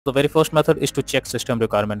The very first method is to check system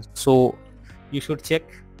requirements. So you should check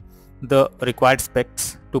the required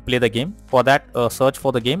specs to play the game. For that, search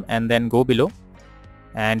for the game and then go below,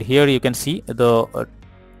 and here you can see the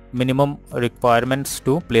minimum requirements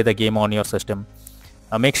to play the game on your system.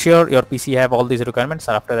 Make sure your PC have all these requirements.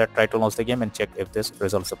 After that, try to launch the game and check if this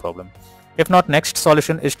resolves the problem. If not, next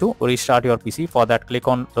solution is to restart your PC. For that, click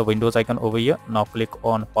on the Windows icon over here. Now click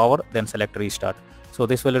on power, then select restart. So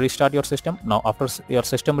this will restart your system. Now after your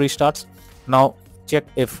system restarts, now check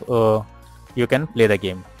if you can play the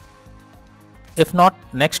game. If not,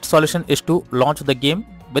 next solution is to launch the game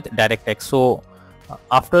with DirectX. So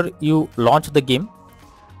after you launch the game,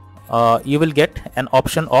 you will get an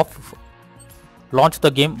option of launch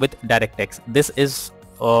the game with DirectX. This is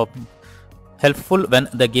helpful when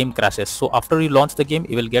the game crashes. So after you launch the game,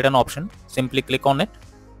 you will get an option. Simply click on it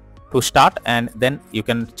to start, and then you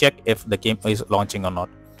can check if the game is launching or not.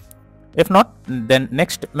 If not, then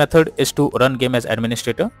next method is to run game as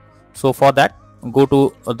administrator. So for that, go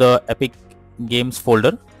to the Epic Games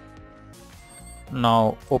folder.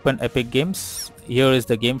 Now open Epic Games. Here is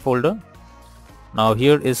the game folder. Now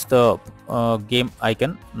here is the game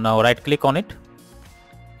icon. Now right click on it,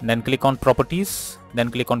 then click on properties, then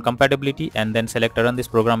click on compatibility, and then select run this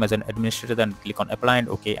program as an administrator, then click on apply and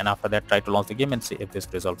OK, and after that try to launch the game and see if this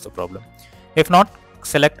resolves the problem. If not,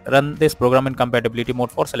 select run this program in compatibility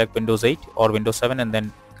mode for select Windows 8 or Windows 7, and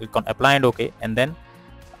then click on apply and OK, and then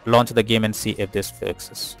launch the game and see if this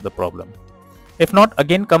fixes the problem. If not,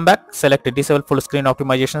 again come back, select disable full screen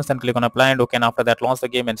optimizations, then click on apply and OK, and after that launch the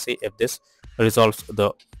game and see if this resolves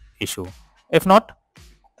the issue. If not,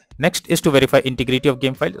 next is to verify integrity of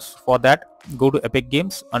game files. For that, go to Epic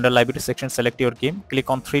Games, under library section select your game, click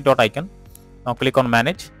on three dot icon. Now click on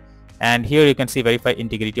manage, and here you can see verify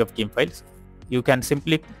integrity of game files. You can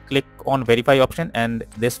simply click on verify option, and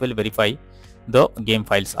this will verify the game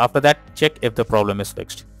files. After that, check if the problem is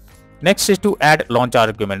fixed. Next is to add launch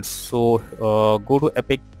arguments. So go to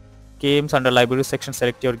Epic Games, under library section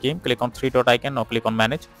select your game, click on three dot icon. Now click on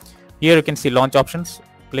manage. Here you can see launch options.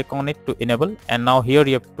 Click on it to enable, and now here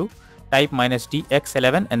you have to type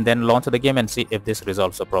 -dx11 and then launch the game and see if this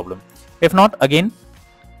resolves the problem. If not, again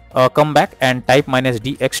come back and type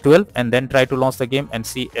 -dx12 and then try to launch the game and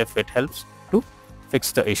see if it helps to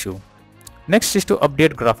fix the issue. Next is to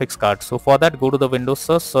update graphics card. So for that, go to the Windows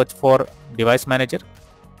search for device manager.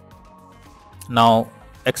 Now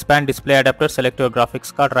expand display adapter, select your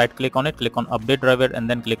graphics card, right click on it, click on update driver, and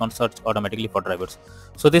then click on search automatically for drivers.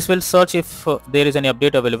 So this will search if there is any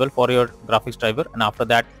update available for your graphics driver, and after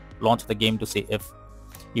that launch the game to see if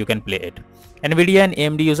you can play it. NVIDIA and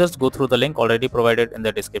AMD users, go through the link already provided in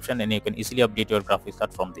the description, and you can easily update your graphics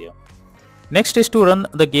card from there. Next is to run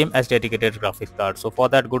the game as dedicated graphics card. So for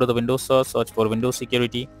that, go to the Windows search for Windows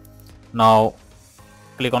security. Now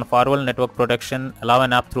click on firewall network protection, allow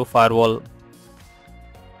an app through firewall.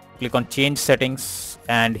 Click on change settings,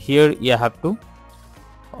 and here you have to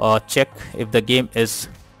check if the game is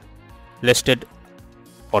listed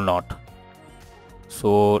or not.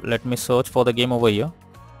 So let me search for the game over here.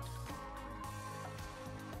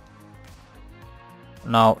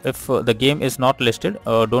 Now if the game is not listed,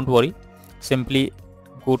 don't worry, simply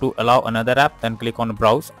go to allow another app, then click on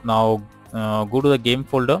browse. Now go to the game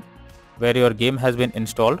folder where your game has been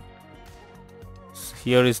installed.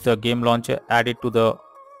 Here is the game launcher, add it to the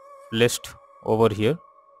list over here.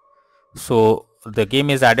 So the game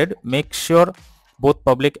is added. Make sure both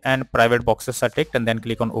public and private boxes are ticked, and then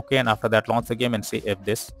click on OK, and after that launch the game and see if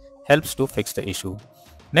this helps to fix the issue.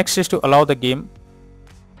 Next is to allow the game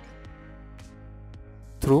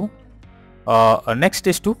through. Next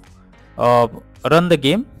is to run the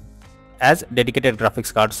game as dedicated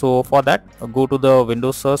graphics card. So for that, go to the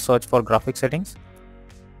Windows search for graphics settings.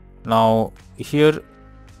 Now here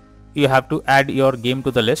you have to add your game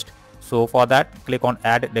to the list. So for that, click on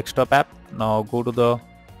add desktop app. Now go to the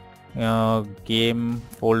game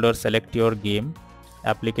folder, select your game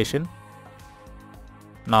application.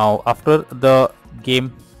 Now after the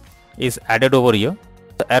game is added over here,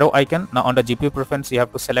 the arrow icon, now under GPU preference you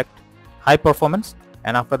have to select high performance,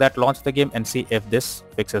 and after that launch the game and see if this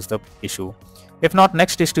fixes the issue. If not,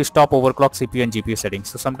 next is to stop overclock CPU and GPU settings.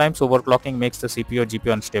 So sometimes overclocking makes the CPU or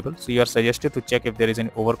GPU unstable, so you are suggested to check if there is any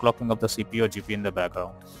overclocking of the CPU or GPU in the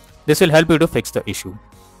background. This will help you to fix the issue.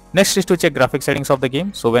 Next is to check graphic settings of the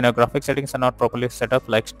game. So when your graphic settings are not properly set up,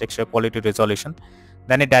 like texture quality, resolution,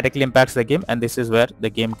 then it directly impacts the game, and this is where the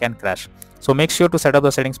game can crash. So make sure to set up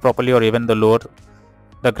the settings properly, or even lower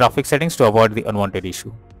the graphic settings to avoid the unwanted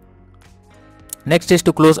issue. Next is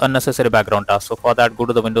to close unnecessary background tasks. So for that, go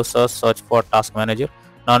to the Windows search for task manager.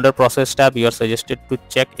 Now under process tab, you are suggested to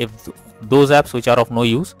check if those apps which are of no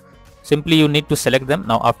use. Simply you need to select them.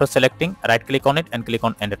 Now after selecting, right click on it and click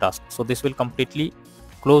on end task. So this will completely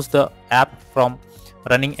close the app from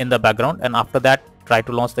running in the background, and after that try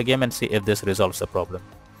to launch the game and see if this resolves the problem.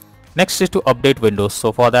 Next is to update Windows.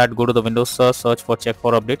 So for that, go to the Windows search for check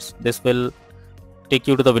for updates. This will take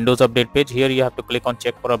you to the Windows update page. Here you have to click on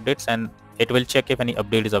check for updates and it will check if any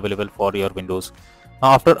update is available for your Windows.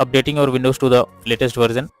 Now after updating your Windows to the latest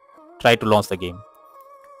version, try to launch the game.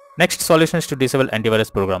 Next solution is to disable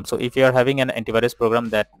antivirus program. So if you are having an antivirus program,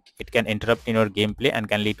 that it can interrupt in your gameplay and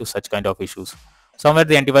can lead to such kind of issues. Somewhere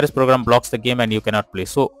the antivirus program blocks the game and you cannot play.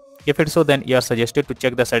 So if it's so, then you are suggested to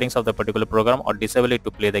check the settings of the particular program or disable it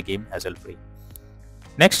to play the game hassle-free.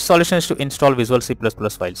 Next solution is to install Visual C++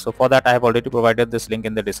 files. So for that, I have already provided this link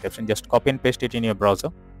in the description. Just copy and paste it in your browser.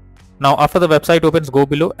 Now after the website opens, go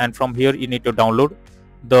below and from here you need to download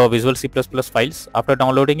the Visual C++ files. After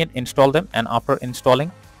downloading it, install them, and after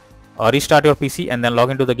installing, restart your PC and then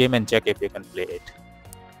log into the game and check if you can play it.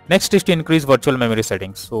 Next is to increase virtual memory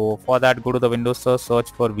settings. So for that, go to the Windows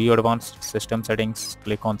search for View Advanced System Settings,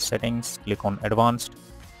 click on Settings, click on Advanced,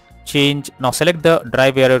 change. Now select the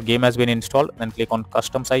drive where your game has been installed, then click on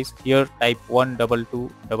Custom Size. Here type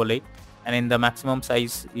 12288 and in the maximum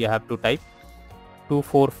size you have to type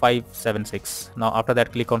 24576. Now after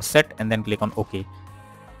that, click on Set and then click on OK.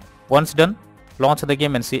 Once done, launch the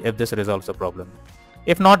game and see if this resolves the problem.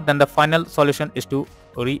 If not, then the final solution is to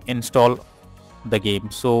reinstall the game.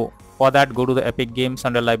 So for that, go to the Epic Games,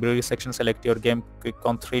 under Library section, select your game, click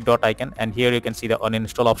on 3-dot icon, and here you can see the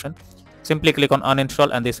uninstall option. Simply click on uninstall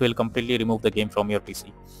and this will completely remove the game from your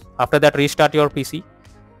PC. After that, restart your PC.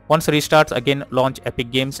 Once restarts, again launch Epic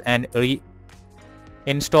Games and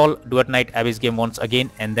reinstall Duet Night Abyss game once again,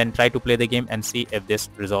 and then try to play the game and see if this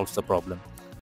resolves the problem.